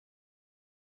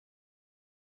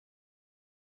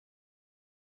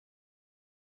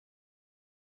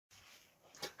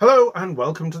Hello and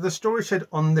welcome to the Story Shed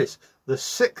on this, the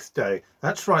 6th day.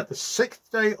 That's right, the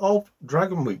 6th day of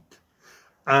Dragon Week.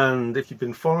 And if you've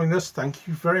been following us, thank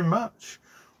you very much.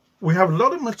 We have a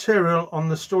lot of material on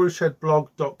the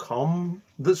StoryShedblog.com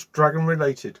that's dragon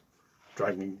related.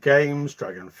 Dragon games,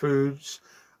 dragon foods,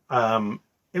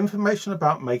 information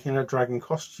about making a dragon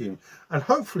costume. And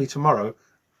hopefully tomorrow,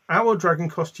 our dragon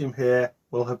costume here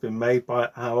will have been made by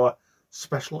our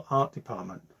special art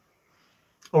department.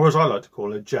 Or as I like to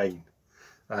call her, Jane,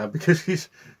 because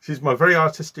she's my very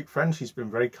artistic friend. She's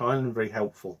been very kind and very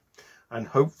helpful, and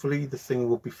hopefully the thing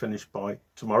will be finished by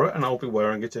tomorrow, and I'll be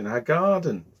wearing it in our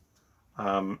garden,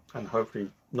 and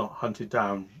hopefully not hunted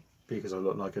down because I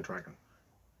look like a dragon,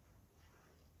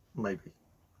 maybe.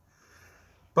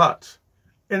 But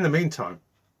in the meantime,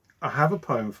 I have a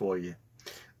poem for you,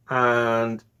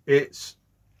 and it's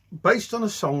based on a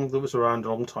song that was around a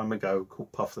long time ago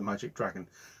called Puff the Magic Dragon.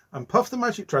 And Puff the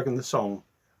Magic Dragon, the song,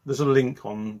 there's a link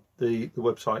on the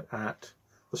website at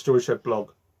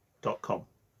thestoryshed.blog.com.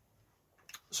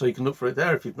 So you can look for it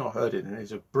there if you've not heard it, and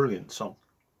it's a brilliant song.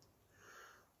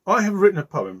 I have written a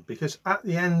poem because at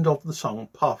the end of the song,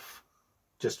 Puff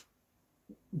just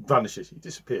vanishes, he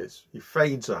disappears, he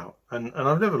fades out. And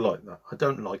I've never liked that. I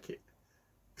don't like it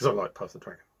because I like Puff the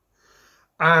Dragon.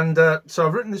 And so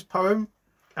I've written this poem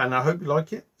and I hope you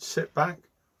like it. Sit back,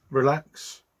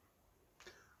 relax,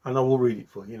 and I will read it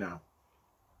for you now.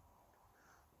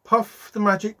 Puff the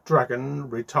Magic Dragon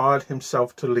retired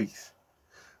himself to Leith,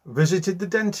 visited the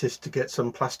dentist to get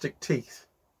some plastic teeth.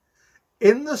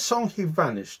 In the song he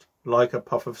vanished like a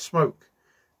puff of smoke.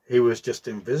 He was just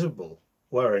invisible,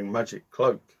 wearing magic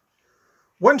cloak.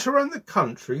 Went around the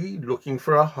country looking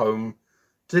for a home,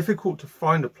 difficult to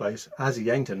find a place as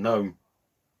he ain't a gnome.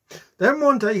 Then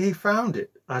one day he found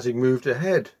it as he moved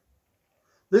ahead.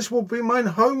 This will be mine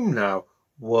home now,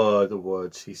 were the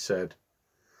words he said.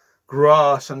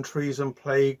 Grass and trees and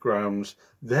playgrounds,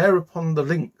 there upon the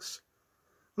links,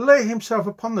 lay himself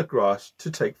upon the grass to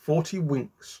take 40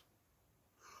 winks.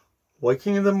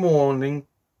 Waking in the morning,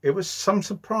 it was some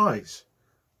surprise,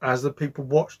 as the people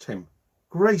watched him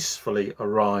gracefully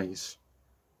arise.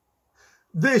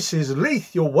 This is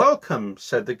Leith, you're welcome,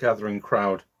 said the gathering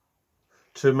crowd.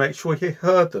 To make sure he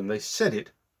heard them, they said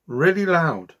it really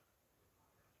loud.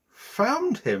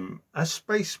 Found him a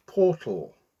space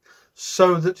portal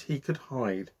so that he could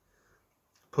hide.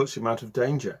 Puts him out of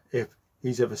danger if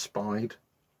he's ever spied.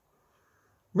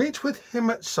 Meet with him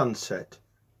at sunset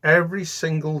every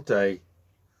single day.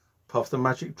 Puff the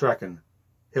Magic Dragon,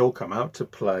 he'll come out to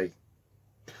play.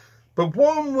 But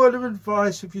one word of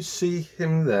advice if you see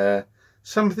him there,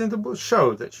 something that will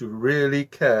show that you really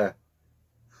care.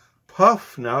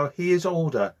 Puff, now he is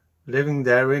older, living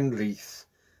there in Leith.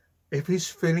 If he's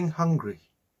feeling hungry,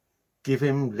 give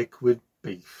him liquid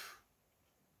beef.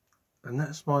 And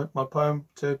that's my poem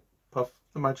to Puff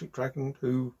the Magic Dragon,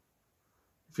 who,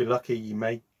 if you're lucky, you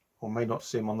may or may not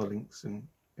see him on the links in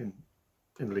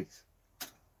Leith.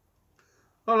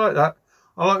 I like that.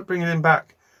 I like bringing him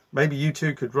back. Maybe you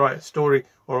too could write a story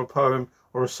or a poem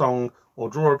or a song or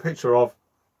draw a picture of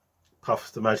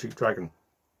Puff the Magic Dragon.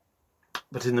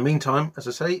 But in the meantime, as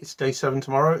I say, it's day 7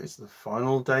 tomorrow. It's the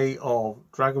final day of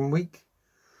Dragon Week.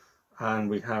 And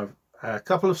we have a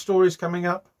couple of stories coming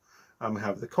up. And we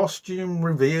have the costume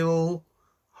reveal,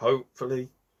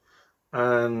 hopefully.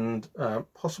 And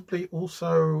possibly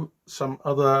also some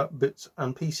other bits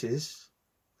and pieces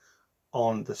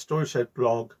on the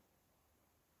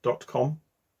StoryShedblog.com.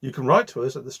 You can write to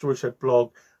us at the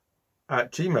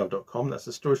StoryShedblog@gmail.com. That's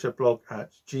the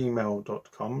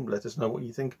StoryShedblog@gmail.com. Let us know what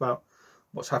you think about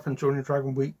what's happened during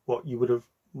Dragon Week, what you would have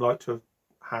liked to have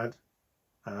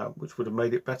had, which would have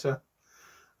made it better,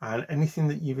 and anything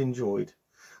that you've enjoyed.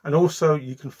 And also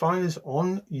you can find us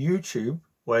on YouTube,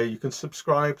 where you can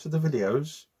subscribe to the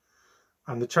videos,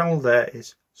 and the channel there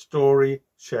is Story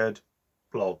Shed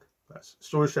Blog. That's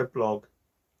Story Shed Blog.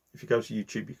 If you go to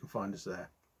YouTube, you can find us there.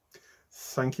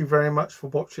 Thank you very much for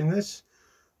watching this.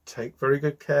 Take very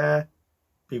good care,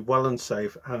 be well and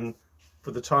safe, and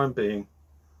for the time being,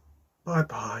 bye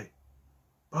bye,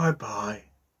 bye bye.